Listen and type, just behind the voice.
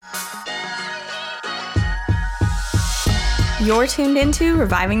You're tuned into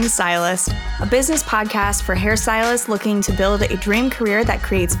Reviving the Stylist, a business podcast for hairstylists looking to build a dream career that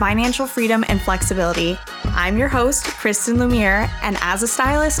creates financial freedom and flexibility. I'm your host, Kristen Lumiere, and as a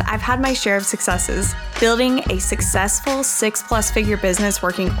stylist, I've had my share of successes, building a successful 6+ figure business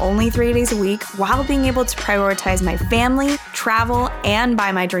working only 3 days a week while being able to prioritize my family, travel, and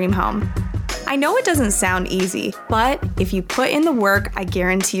buy my dream home. I know it doesn't sound easy, but if you put in the work, I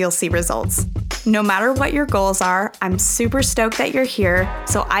guarantee you'll see results. No matter what your goals are, I'm super stoked that you're here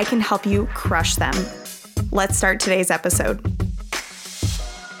so I can help you crush them. Let's start today's episode.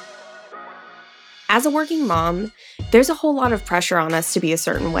 As a working mom, there's a whole lot of pressure on us to be a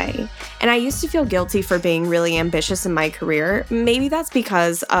certain way. And I used to feel guilty for being really ambitious in my career. Maybe that's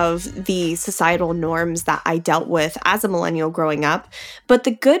because of the societal norms that I dealt with as a millennial growing up. But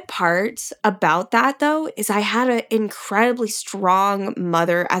the good part about that, though, is I had an incredibly strong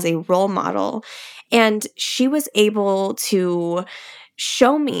mother as a role model. And she was able to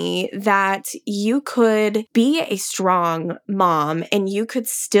show me that you could be a strong mom and you could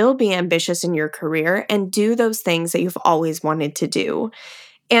still be ambitious in your career and do those things that you've always wanted to do.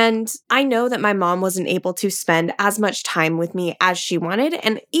 And I know that my mom wasn't able to spend as much time with me as she wanted,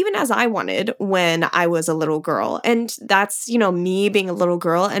 and even as I wanted when I was a little girl. And that's, me being a little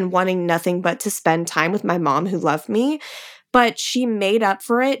girl and wanting nothing but to spend time with my mom who loved me. But she made up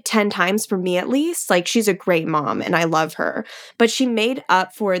for it 10 times for me at least. Like, she's a great mom and I love her. But she made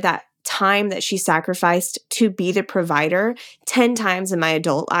up for that time that she sacrificed to be the provider 10 times in my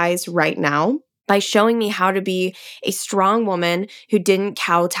adult eyes right now by showing me how to be a strong woman who didn't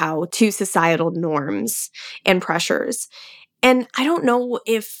kowtow to societal norms and pressures. And I don't know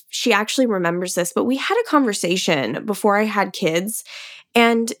if she actually remembers this, but we had a conversation before I had kids,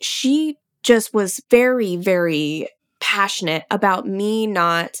 and she just was very, very passionate about me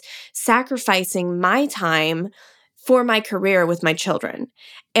not sacrificing my time for my career with my children.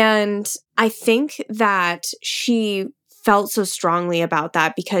 And I think that she felt so strongly about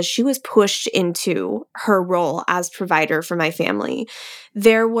that because she was pushed into her role as provider for my family.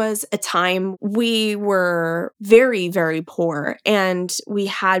 There was a time we were very, very poor and we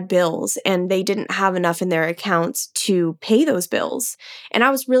had bills and they didn't have enough in their accounts to pay those bills. And I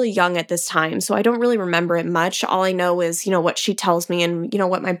was really young at this time, so I don't really remember it much. All I know is, what she tells me and,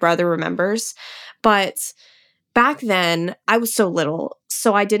 what my brother remembers. But back then, I was so little,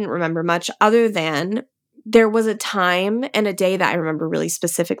 so I didn't remember much other than there was a time and a day that I remember really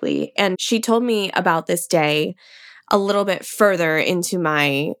specifically. And she told me about this day a little bit further into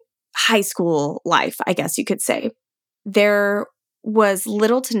my high school life, I guess you could say. There was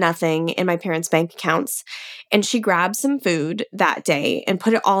little to nothing in my parents' bank accounts, and she grabbed some food that day and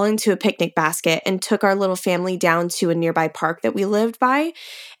put it all into a picnic basket and took our little family down to a nearby park that we lived by.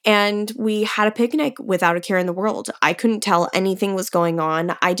 And we had a picnic without a care in the world. I couldn't tell anything was going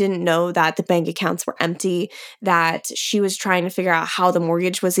on. I didn't know that the bank accounts were empty, that she was trying to figure out how the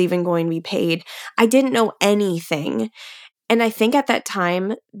mortgage was even going to be paid. I didn't know anything. And I think at that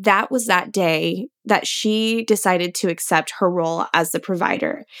time, that was that day that she decided to accept her role as the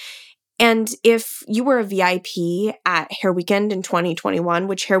provider. And if you were a VIP at Hair Weekend in 2021,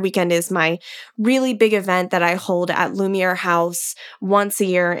 which Hair Weekend is my really big event that I hold at Lumiere House once a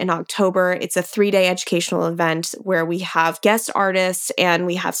year in October. It's a 3-day educational event where we have guest artists and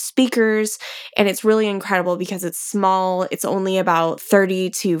we have speakers. And it's really incredible because it's small. It's only about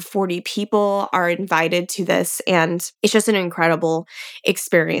 30 to 40 people are invited to this. And it's just an incredible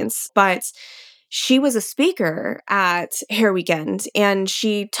experience. But she was a speaker at Hair Weekend, and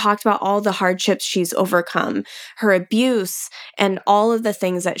she talked about all the hardships she's overcome, her abuse, and all of the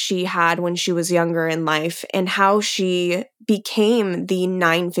things that she had when she was younger in life, and how she became the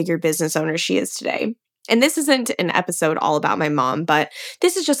 9-figure business owner she is today. And this isn't an episode all about my mom, but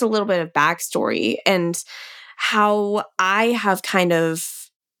this is just a little bit of backstory and how I have kind of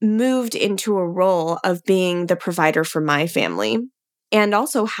moved into a role of being the provider for my family, and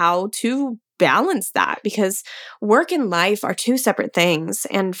also how to balance that, because work and life are two separate things.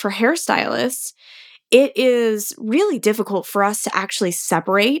 And for hairstylists, it is really difficult for us to actually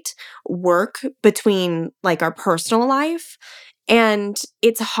separate work between like our personal life. And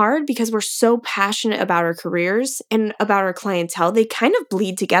it's hard because we're so passionate about our careers and about our clientele. They kind of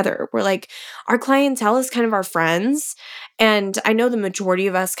bleed together. We're like, our clientele is kind of our friends. And I know the majority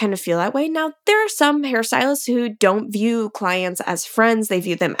of us kind of feel that way. Now, there are some hairstylists who don't view clients as friends. They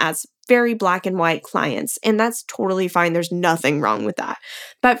view them as very black and white clients. And that's totally fine. There's nothing wrong with that.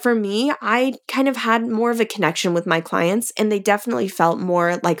 But for me, I kind of had more of a connection with my clients, and they definitely felt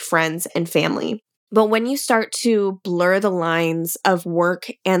more like friends and family. But when you start to blur the lines of work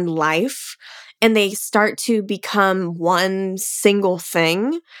and life, and they start to become one single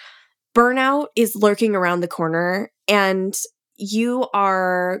thing, burnout is lurking around the corner and you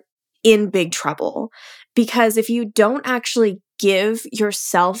are in big trouble. Because if you don't actually give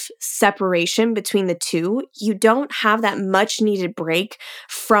yourself separation between the two, you don't have that much needed break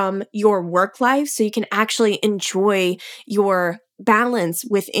from your work life so you can actually enjoy your balance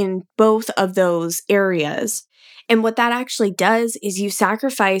within both of those areas. And what that actually does is you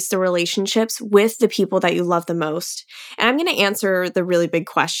sacrifice the relationships with the people that you love the most. And I'm going to answer the really big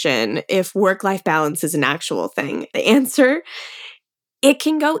question if work-life balance is an actual thing. The answer, it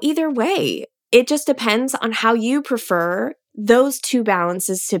can go either way. It just depends on how you prefer those two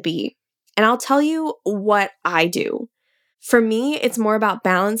balances to be. And I'll tell you what I do. For me, it's more about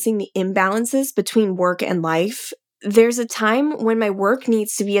balancing the imbalances between work and life. There's a time when my work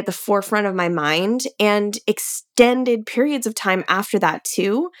needs to be at the forefront of my mind and extended periods of time after that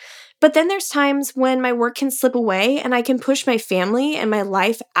too. But then there's times when my work can slip away and I can push my family and my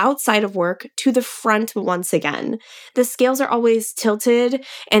life outside of work to the front once again. The scales are always tilted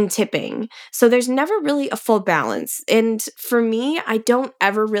and tipping. So there's never really a full balance. And for me, I don't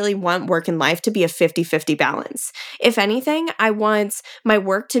ever really want work and life to be a 50-50 balance. If anything, I want my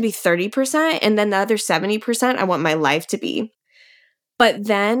work to be 30% and then the other 70% I want my life to be. But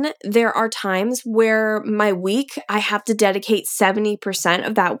then there are times where my week, I have to dedicate 70%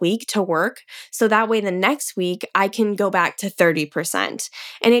 of that week to work. So that way the next week I can go back to 30%.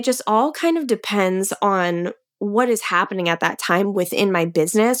 And it just all kind of depends on what is happening at that time within my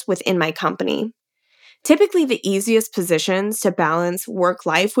business, within my company. Typically, the easiest positions to balance work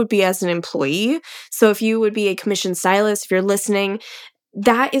life would be as an employee. So if you would be a commissioned stylist, if you're listening,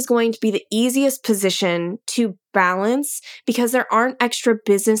 that is going to be the easiest position to balance because there aren't extra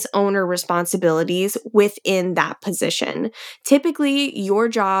business owner responsibilities within that position. Typically, your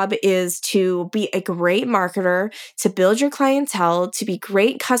job is to be a great marketer, to build your clientele, to be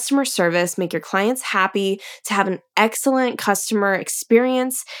great customer service, make your clients happy, to have an excellent customer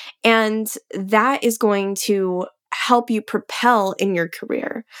experience, and that is going to help you propel in your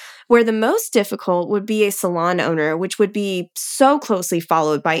career. Where the most difficult would be a salon owner, which would be so closely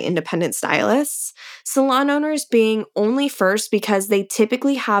followed by independent stylists. Salon owners being only first because they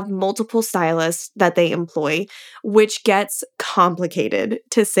typically have multiple stylists that they employ, which gets complicated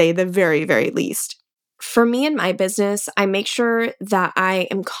to say the very, very least. For me and my business, I make sure that I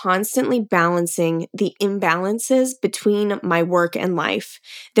am constantly balancing the imbalances between my work and life.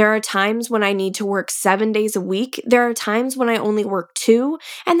 There are times when I need to work 7 days a week. There are times when I only work 2.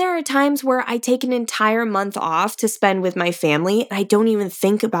 And there are times where I take an entire month off to spend with my family and I don't even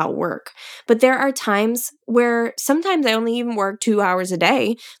think about work. But there are times where sometimes I only even work 2 hours a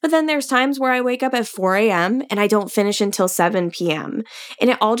day. But then there's times where I wake up at 4 a.m. and I don't finish until 7 p.m.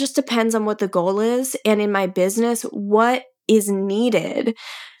 And it all just depends on what the goal is. And in my business, what is needed.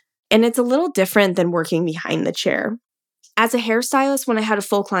 And it's a little different than working behind the chair. As a hairstylist, when I had a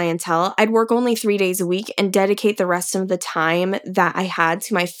full clientele, I'd work only 3 days a week and dedicate the rest of the time that I had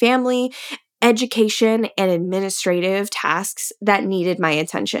to my family, education, and administrative tasks that needed my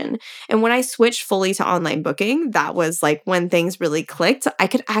attention. And when I switched fully to online booking, that was like when things really clicked. I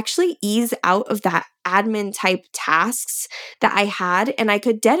could actually ease out of that admin type tasks that I had, and I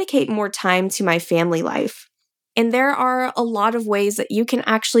could dedicate more time to my family life. And there are a lot of ways that you can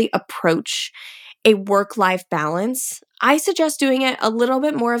actually approach a work-life balance. I suggest doing it a little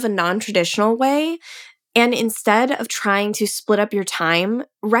bit more of a non-traditional way. And instead of trying to split up your time,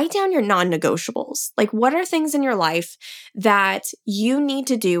 write down your non-negotiables. Like, what are things in your life that you need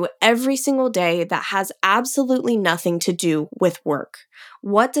to do every single day that has absolutely nothing to do with work?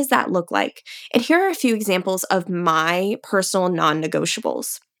 What does that look like? And here are a few examples of my personal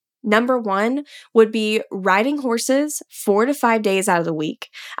non-negotiables. Number 1 would be riding horses 4 to 5 days out of the week.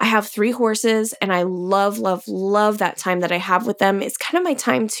 I have 3 horses and I love, love, love that time that I have with them. It's kind of my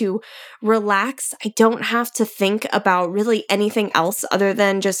time to relax. I don't have to think about really anything else other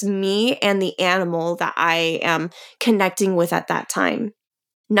than just me and the animal that I am connecting with at that time.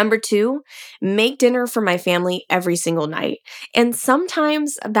 Number 2, make dinner for my family every single night. And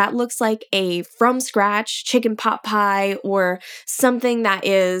sometimes that looks like a from scratch chicken pot pie or something that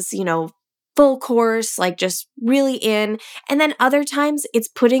is, full course, like just really in. And then other times it's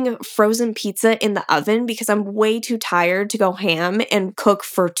putting a frozen pizza in the oven because I'm way too tired to go ham and cook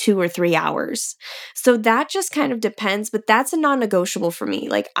for 2 or 3 hours. So that just kind of depends, but that's a non-negotiable for me.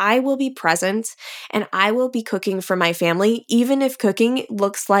 Like, I will be present and I will be cooking for my family, even if cooking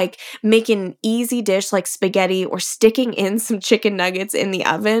looks like making an easy dish like spaghetti or sticking in some chicken nuggets in the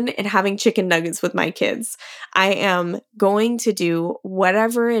oven and having chicken nuggets with my kids. I am going to do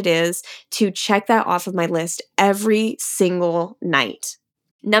whatever it is to check that off of my list every single night.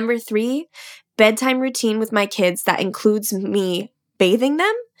 Number 3, bedtime routine with my kids that includes me bathing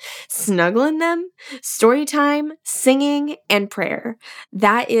them, snuggling them, story time, singing, and prayer.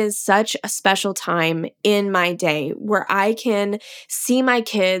 That is such a special time in my day where I can see my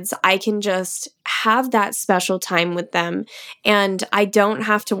kids. I can just have that special time with them, and I don't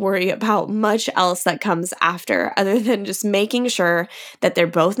have to worry about much else that comes after other than just making sure that they're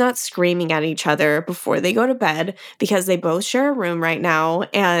both not screaming at each other before they go to bed, because they both share a room right now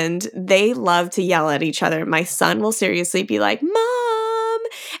and they love to yell at each other. My son will seriously be like, "Mom,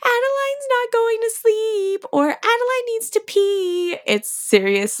 Adeline's not going to sleep," or "Adeline needs to pee." It's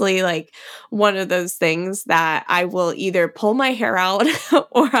seriously like one of those things that I will either pull my hair out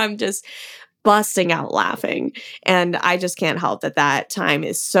or I'm just busting out laughing. And I just can't help that time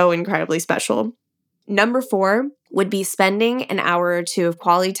is so incredibly special. Number 4 would be spending an hour or 2 of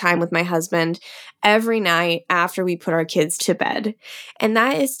quality time with my husband every night after we put our kids to bed. And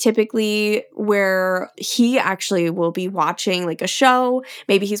that is typically where he actually will be watching like a show.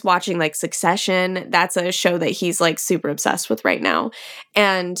 Maybe he's watching like Succession. That's a show that he's like super obsessed with right now.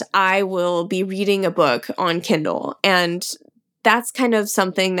 And I will be reading a book on Kindle. And that's kind of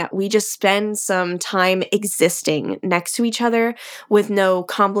something that we just spend some time existing next to each other with no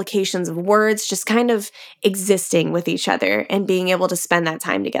complications of words, just kind of existing with each other and being able to spend that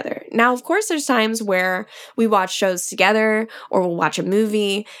time together. Now, of course, there's times where we watch shows together or we'll watch a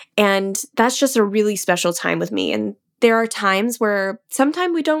movie, and that's just a really special time with me. And there are times where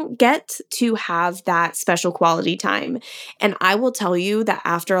sometimes we don't get to have that special quality time. And I will tell you that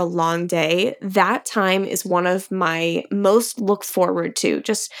after a long day, that time is one of my most look forward to.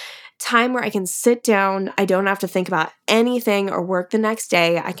 Just time where I can sit down. I don't have to think about anything or work the next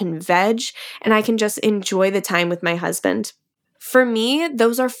day. I can veg and I can just enjoy the time with my husband. For me,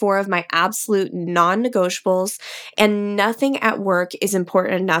 those are 4 of my absolute non-negotiables, and nothing at work is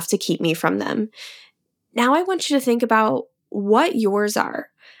important enough to keep me from them. Now I want you to think about what yours are.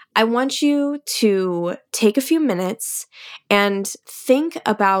 I want you to take a few minutes and think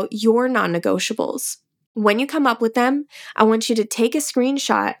about your non-negotiables. When you come up with them, I want you to take a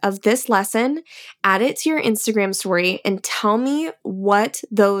screenshot of this lesson, add it to your Instagram story, and tell me what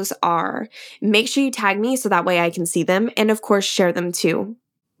those are. Make sure you tag me so that way I can see them, and of course, share them too.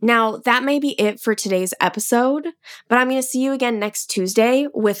 Now, that may be it for today's episode, but I'm going to see you again next Tuesday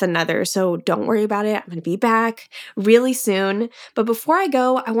with another, so don't worry about it. I'm going to be back really soon. But before I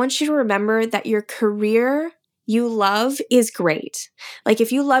go, I want you to remember that your career you love is great. Like,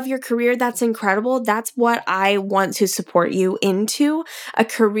 if you love your career, that's incredible. That's what I want to support you into, a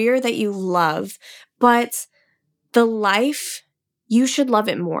career that you love. But the life, you should love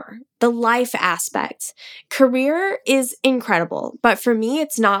it more. The life aspect. Career is incredible, but for me,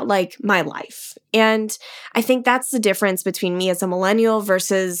 it's not like my life. And I think that's the difference between me as a millennial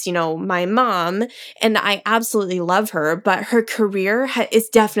versus, my mom. And I absolutely love her, but her career is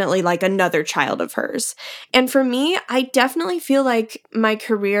definitely like another child of hers. And for me, I definitely feel like my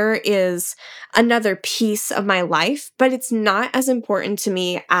career is another piece of my life, but it's not as important to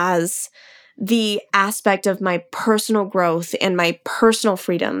me as the aspect of my personal growth and my personal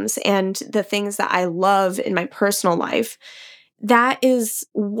freedoms and the things that I love in my personal life. That is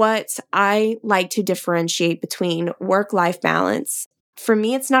what I like to differentiate between work-life balance. For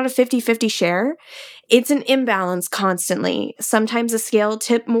me, it's not a 50-50 share. It's an imbalance constantly. Sometimes the scale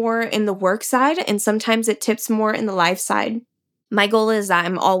tips more in the work side, and sometimes it tips more in the life side. My goal is that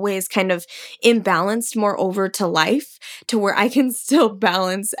I'm always kind of imbalanced more over to life, to where I can still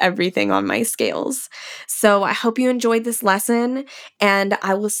balance everything on my scales. So I hope you enjoyed this lesson, and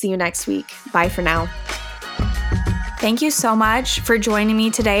I will see you next week. Bye for now. Thank you so much for joining me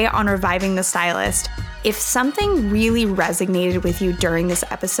today on Reviving the Stylist. If something really resonated with you during this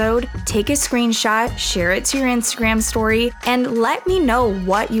episode, take a screenshot, share it to your Instagram story, and let me know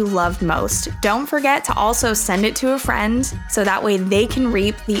what you loved most. Don't forget to also send it to a friend so that way they can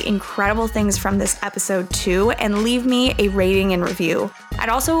reap the incredible things from this episode too, and leave me a rating and review. I'd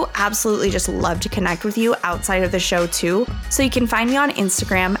also absolutely just love to connect with you outside of the show too, so you can find me on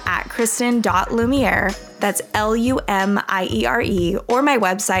Instagram at Kristen.Lumiere. That's Lumiere, or my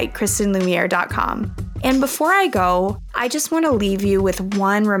website, KristenLumiere.com. And before I go, I just want to leave you with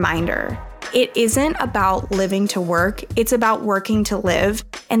one reminder. It isn't about living to work, it's about working to live.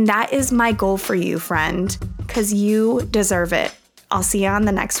 And that is my goal for you, friend, because you deserve it. I'll see you on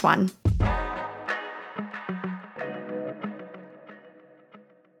the next one.